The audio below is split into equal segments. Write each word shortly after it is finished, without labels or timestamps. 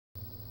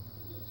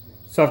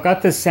So I've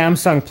got this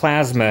Samsung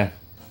Plasma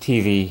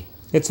TV.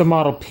 It's a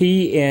model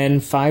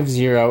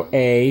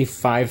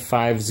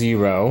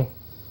PN50A550,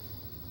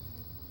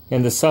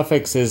 and the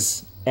suffix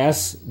is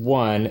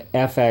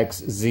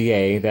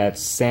S1FXZA,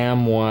 that's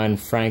Sam 1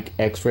 Frank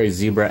X-Ray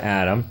Zebra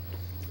Adam.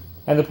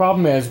 And the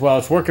problem is, well,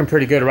 it's working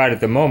pretty good right at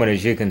the moment,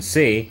 as you can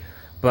see,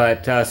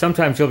 but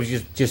sometimes you'll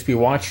just be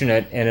watching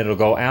it and it'll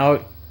go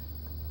out,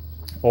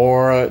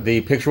 or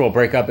the picture will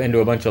break up into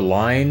a bunch of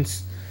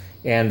lines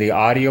and the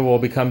audio will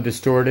become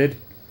distorted.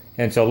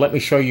 And so let me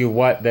show you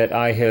what that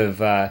I have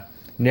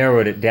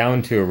narrowed it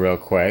down to real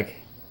quick.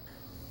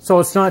 So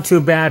it's not too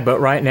bad, but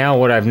right now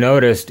what I've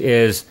noticed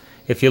is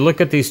if you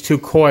look at these two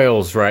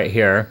coils right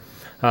here,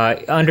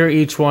 under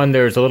each one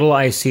there's a little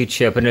IC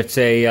chip, and it's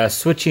a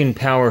switching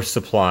power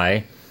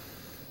supply,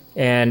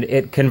 and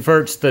it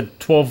converts the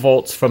 12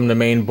 volts from the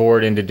main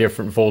board into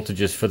different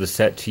voltages for the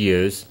set to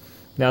use.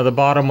 Now the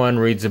bottom one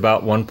reads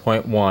about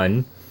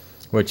 1.1,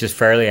 which is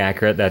fairly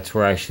accurate. That's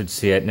where I should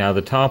see it. Now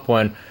the top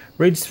one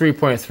reads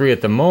 3.3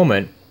 at the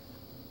moment,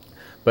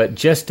 but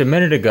just a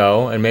minute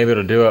ago, and maybe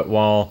it'll do it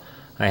while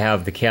I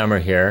have the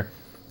camera here,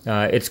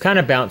 it's kind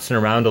of bouncing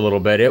around a little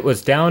bit. It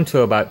was down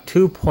to about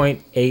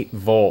 2.8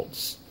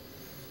 volts,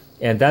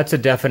 and that's a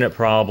definite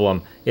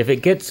problem. If it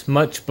gets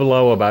much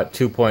below about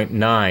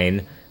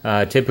 2.9,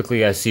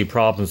 typically I see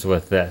problems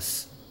with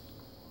this.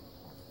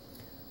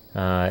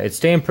 It's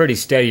staying pretty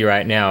steady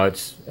right now.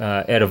 It's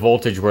at a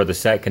voltage where the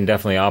set can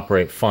definitely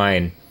operate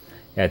fine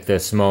at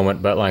this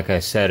moment, but like I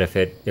said, if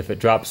it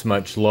drops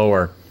much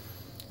lower,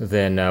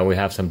 then we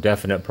have some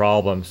definite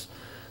problems.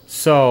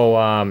 So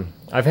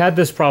I've had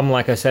this problem,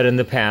 like I said, in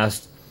the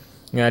past.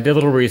 I did a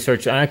little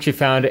research. I actually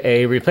found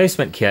a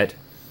replacement kit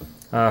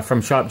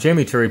from Shop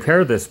Jimmy to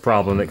repair this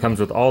problem that comes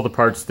with all the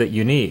parts that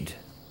you need.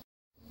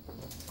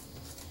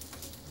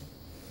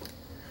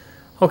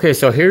 Okay,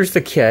 so here's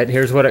the kit.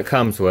 Here's what it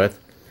comes with.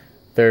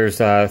 There's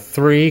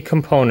 3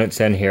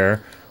 components in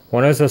here.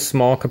 One is a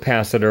small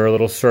capacitor, a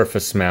little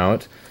surface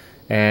mount,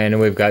 and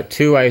we've got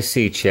 2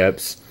 IC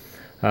chips.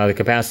 The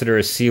capacitor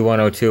is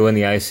C102 and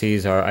the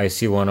ICs are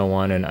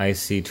IC101 and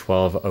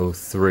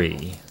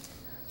IC1203.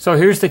 So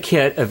here's the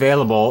kit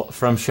available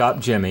from Shop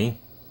Jimmy.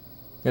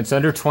 It's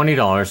under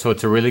 $20, so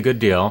it's a really good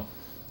deal.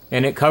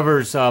 And it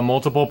covers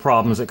multiple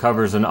problems. It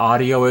covers an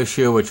audio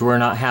issue, which we're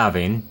not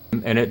having.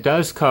 And it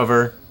does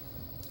cover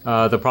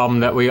the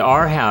problem that we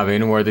are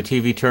having, where the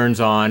TV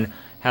turns on,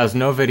 has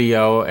no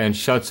video, and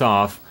shuts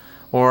off,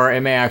 or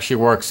it may actually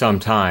work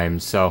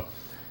sometimes. So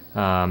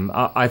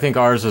I think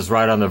ours is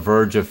right on the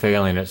verge of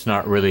failing. It's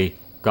not really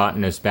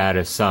gotten as bad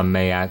as some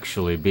may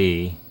actually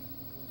be.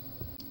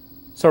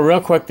 So real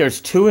quick, there's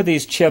 2 of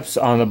these chips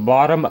on the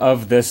bottom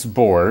of this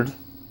board.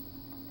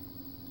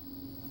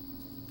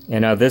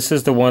 And now this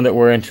is the one that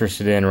we're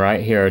interested in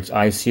right here. It's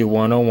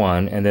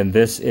IC101, and then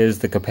this is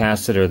the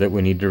capacitor that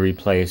we need to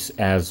replace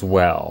as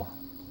well.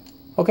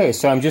 Okay,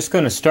 so I'm just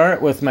going to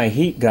start with my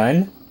heat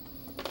gun.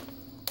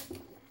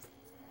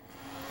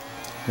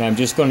 And I'm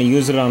just going to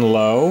use it on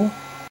low.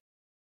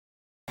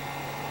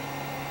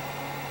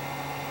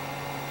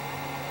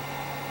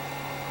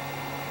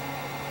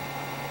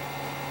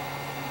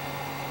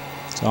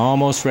 It's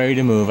almost ready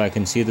to move. I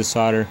can see the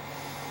solder.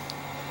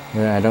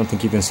 I don't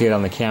think you can see it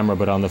on the camera,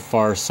 but on the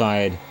far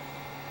side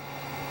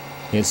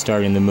it's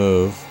starting to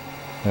move.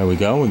 There we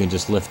go. We can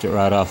just lift it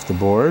right off the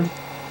board.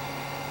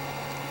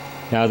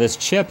 Now this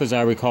chip, as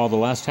I recall, the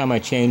last time I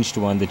changed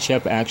one, the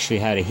chip actually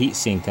had a heat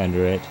sink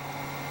under it.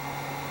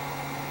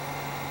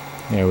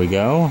 There we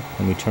go.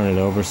 Let me turn it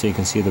over so you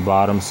can see the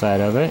bottom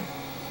side of it.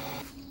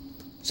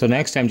 So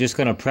next I'm just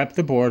going to prep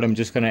the board. I'm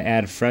just going to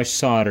add fresh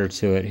solder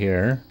to it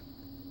here.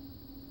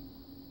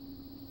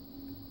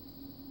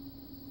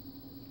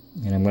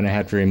 And I'm going to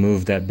have to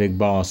remove that big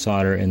ball of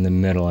solder in the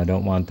middle. I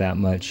don't want that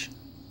much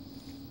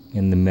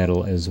in the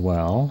middle as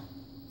well.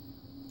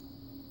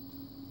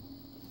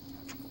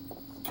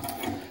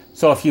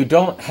 So if you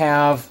don't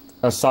have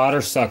a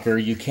solder sucker,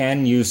 you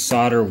can use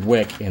solder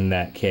wick in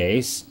that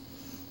case.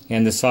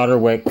 And the solder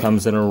wick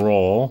comes in a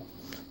roll.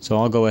 So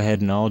I'll go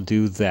ahead and I'll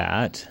do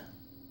that.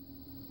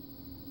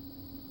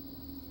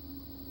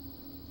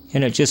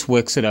 And it just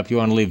wicks it up. You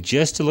want to leave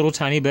just a little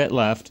tiny bit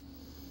left.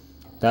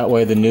 That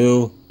way the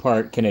new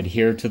part can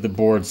adhere to the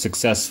board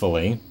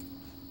successfully.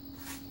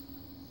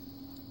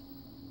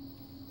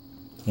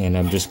 And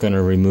I'm just going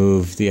to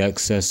remove the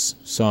excess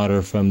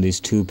solder from these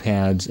 2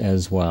 pads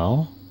as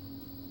well.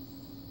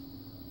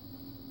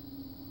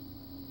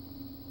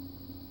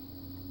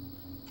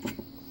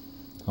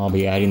 I'll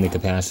be adding the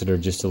capacitor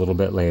just a little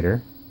bit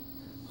later.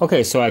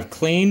 Okay, so I've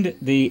cleaned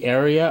the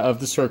area of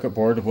the circuit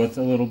board with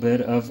a little bit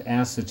of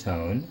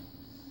acetone.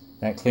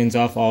 That cleans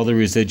off all the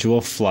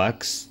residual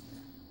flux.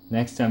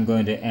 Next I'm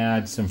going to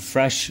add some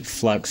fresh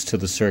flux to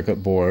the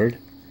circuit board,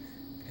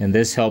 and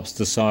this helps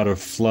the solder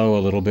flow a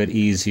little bit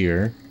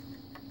easier.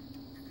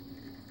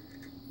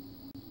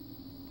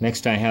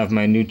 Next I have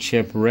my new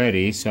chip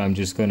ready, so I'm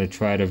just going to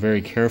try to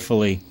very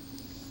carefully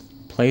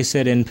place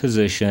it in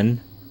position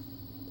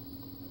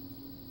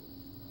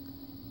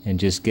and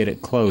just get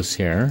it close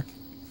here.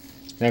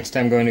 Next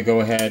I'm going to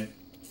go ahead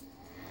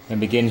and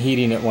begin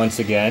heating it once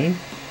again.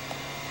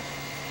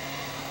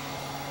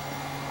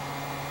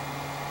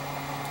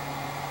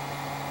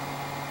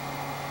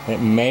 It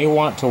may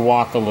want to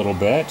walk a little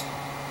bit.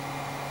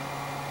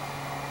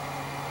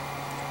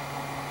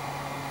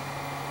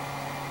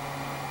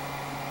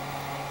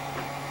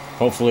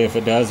 Hopefully if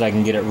it does, I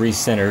can get it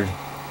recentered.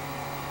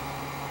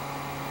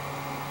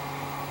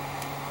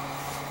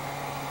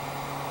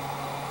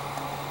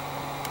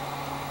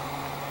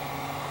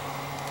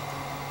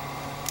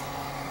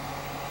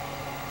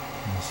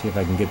 Let's see if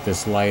I can get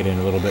this light in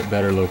a little bit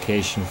better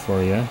location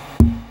for you.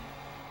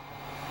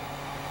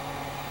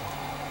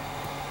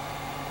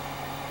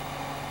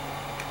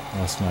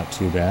 That's not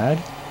too bad.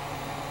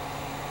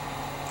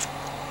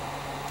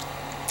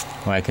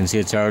 Well, I can see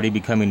it's already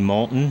becoming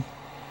molten.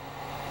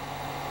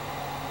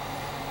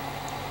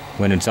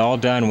 When it's all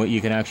done, what you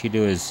can actually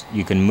do is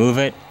you can move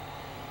it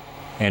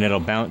and it'll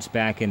bounce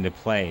back into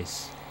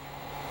place.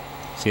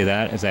 See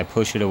that? As I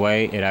push it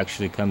away, it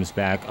actually comes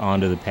back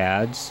onto the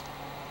pads.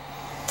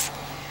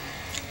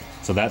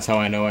 So that's how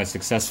I know I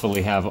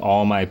successfully have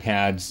all my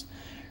pads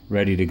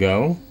ready to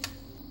go.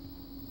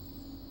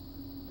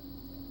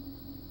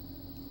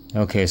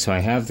 Okay, so I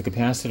have the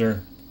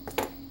capacitor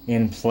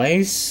in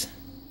place.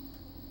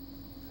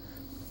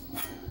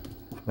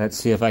 Let's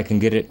see if I can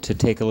get it to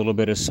take a little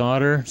bit of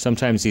solder.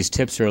 Sometimes these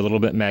tips are a little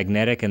bit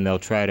magnetic and they'll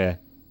try to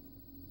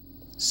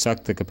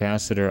suck the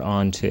capacitor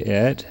onto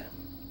it.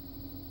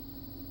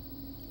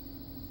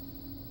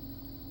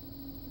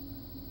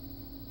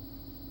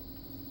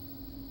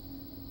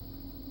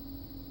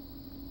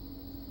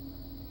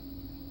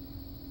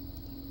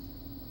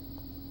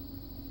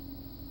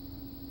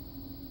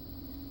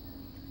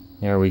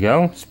 There we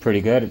go. It's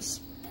pretty good.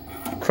 It's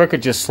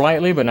crooked just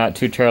slightly, but not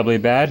too terribly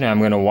bad. Now I'm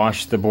going to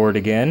wash the board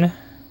again,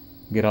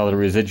 get all the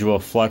residual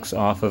flux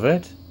off of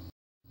it.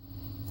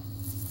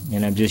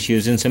 And I'm just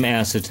using some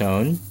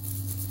acetone.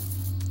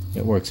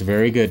 It works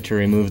very good to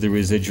remove the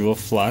residual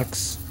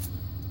flux.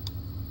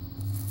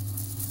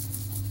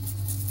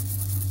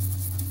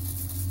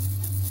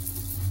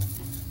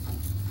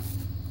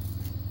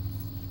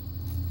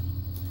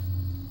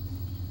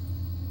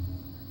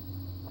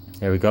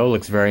 There we go,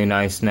 looks very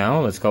nice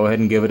now. Let's go ahead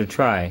and give it a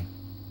try.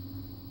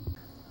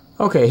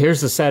 Okay, here's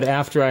the set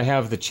after I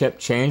have the chip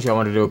changed. I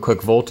want to do a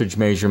quick voltage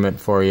measurement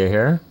for you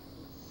here.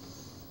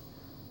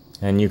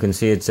 And you can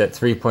see it's at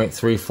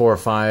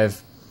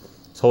 3.345.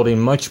 It's holding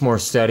much more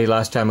steady.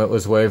 Last time it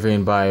was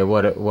wavering by,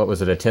 what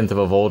was it, 1/10 of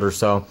a volt or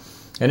so.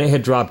 And it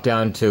had dropped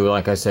down to,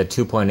 like I said,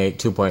 2.8,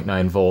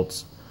 2.9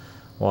 volts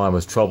while I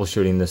was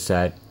troubleshooting the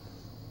set.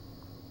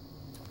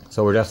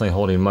 So we're definitely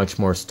holding much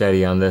more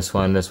steady on this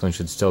one. This one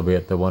should still be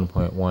at the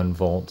 1.1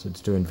 volts. It's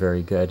doing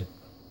very good.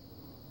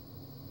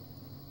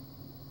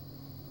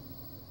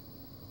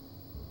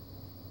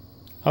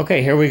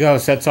 Okay, here we go.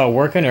 Set's all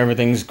working.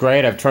 Everything's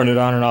great. I've turned it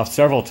on and off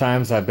several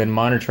times. I've been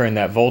monitoring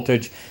that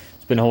voltage.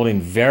 It's been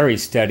holding very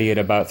steady at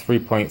about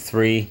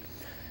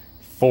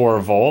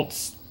 3.34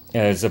 volts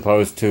as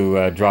opposed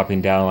to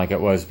dropping down like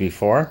it was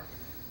before.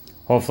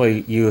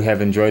 Hopefully you have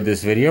enjoyed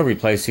this video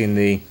replacing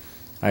the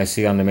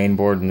IC on the main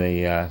board in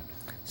the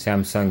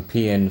Samsung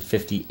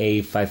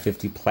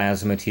PN50A550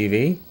 plasma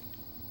TV.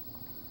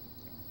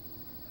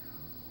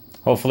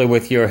 Hopefully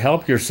with your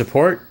help, your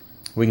support,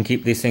 we can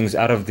keep these things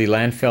out of the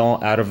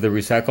landfill, out of the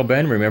recycle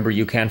bin. Remember,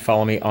 you can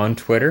follow me on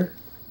Twitter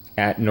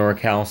at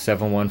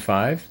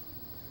NorCal715.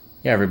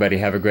 Yeah, everybody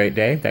have a great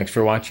day. Thanks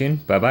for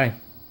watching. Bye-bye.